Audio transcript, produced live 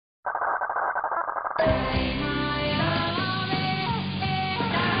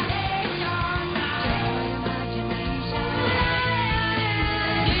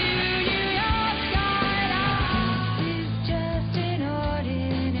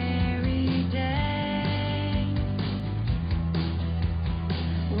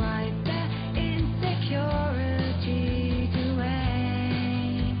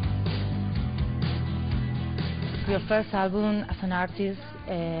your first album as an artist.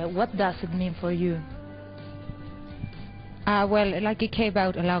 What does it mean for you? Well, like it came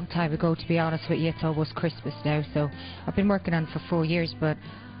out a long time ago, to be honest with you. It's almost Christmas now, so I've been working on it for 4 years, but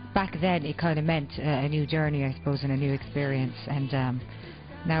back then it kind of meant a new journey, I suppose, and a new experience, and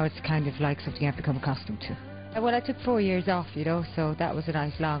now it's kind of like something I've become accustomed to. Well, I took 4 years off, you know, so that was a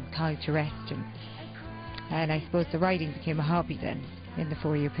nice long time to rest, and I suppose the writing became a hobby then, in the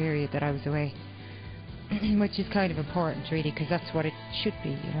 4-year period that I was away, which is kind of important, really, because that's what it should be,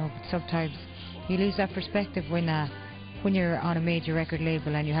 you know. But sometimes you lose that perspective when you're on a major record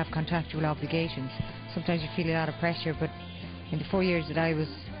label and you have contractual obligations. Sometimes you feel a lot of pressure, but in the 4 years that I was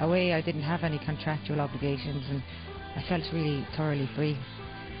away, I didn't have any contractual obligations, and I felt really thoroughly free,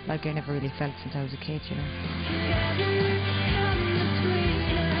 like I never really felt since I was a kid, you know.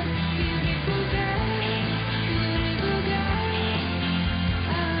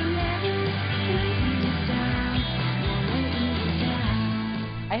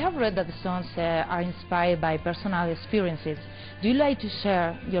 I have read that the songs are inspired by personal experiences. Do you like to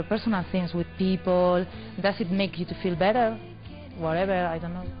share your personal things with people? Does it make you to feel better? Whatever, I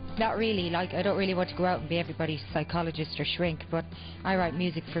don't know. Not really. Like, I don't really want to go out and be everybody's psychologist or shrink, but I write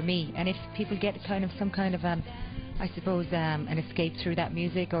music for me, and if people get kind of some kind of I suppose an escape through that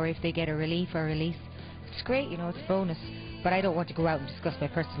music, or if they get a relief or release, it's great, you know, it's a bonus. But I don't want to go out and discuss my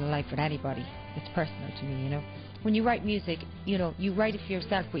personal life with anybody. It's personal to me, you know. When you write music, you know, you write it for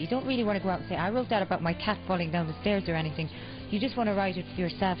yourself, but you don't really want to go out and say, I wrote that about my cat falling down the stairs or anything. You just want to write it for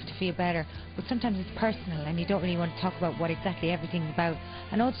yourself to feel better. But sometimes it's personal, and you don't really want to talk about what exactly everything's about.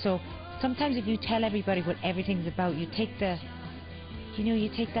 And also, sometimes if you tell everybody what everything's about, you take the, you know, you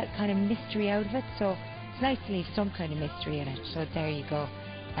take that kind of mystery out of it. So it's nice to leave some kind of mystery in it. So there you go.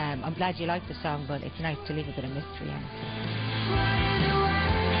 I'm glad you like the song, but it's nice to leave a bit of mystery in it.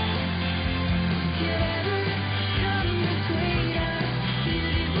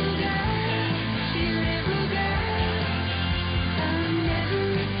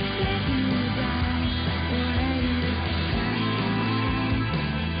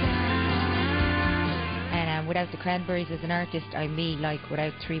 Without the Cranberries as an artist, I'm me, like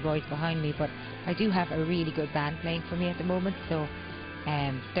without 3 boys behind me, but I do have a really good band playing for me at the moment, so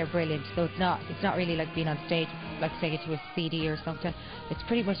they're brilliant. So it's not really like being on stage, like singing to a CD or something. It's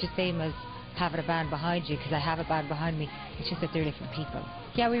pretty much the same as having a band behind you, because I have a band behind me. It's just that they're different people.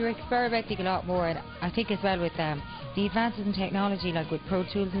 Yeah, we were experimenting a lot more, and I think as well with the advances in technology, like with Pro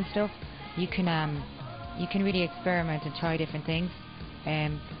Tools and stuff, you can really experiment and try different things.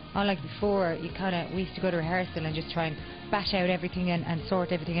 Unlike before, we used to go to rehearsal and just try and bash out everything and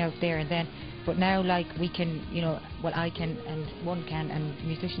sort everything out there and then. But now, like, we can, you know, well, I can and one can and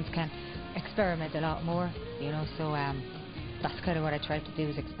musicians can experiment a lot more, you know. So that's kind of what I try to do,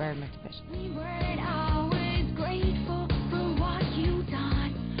 is experiment a bit. We weren't always grateful for what you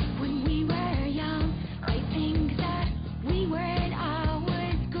done when we were young. I think that we weren't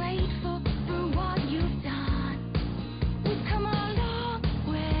always grateful for what you've done. We've come a long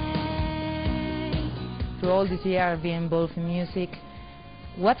way. Through all this year being involved in music,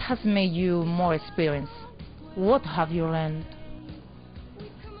 what has made you more experienced? What have you learned?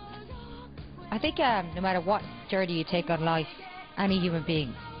 I think no matter what journey you take on life, any human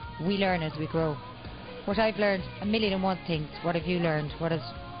being, we learn as we grow. What I've learned, 1,000,001 things. What have you learned? What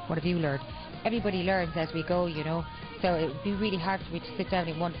have you learned? Everybody learns as we go, you know. So it would be really hard for me to sit down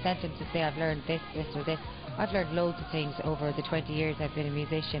in one sentence and say I've learned this, this or this. I've learned loads of things over the 20 years I've been a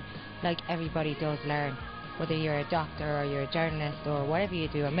musician, like everybody does learn. Whether you're a doctor or you're a journalist or whatever you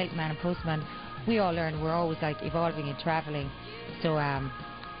do, a milkman, a postman, we all learn. We're always like evolving and travelling. So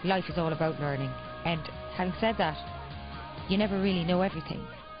life is all about learning. And having said that, you never really know everything.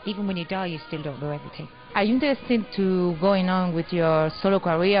 Even when you die, you still don't know everything. Are you interested to going on with your solo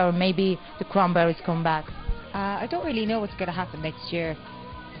career, or maybe the Cranberries come back? I don't really know what's going to happen next year.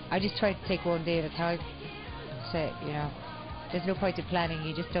 I just try to take one day at a time. So, you know, there's no point in planning.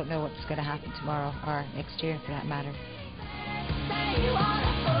 You just don't know what's going to happen tomorrow or next year, for that matter.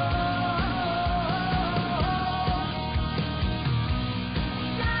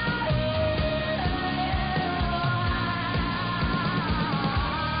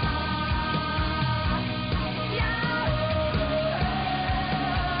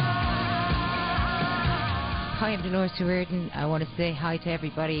 Hi, I'm Dolores. I want to say hi to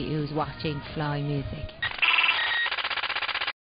everybody who's watching Fly Music.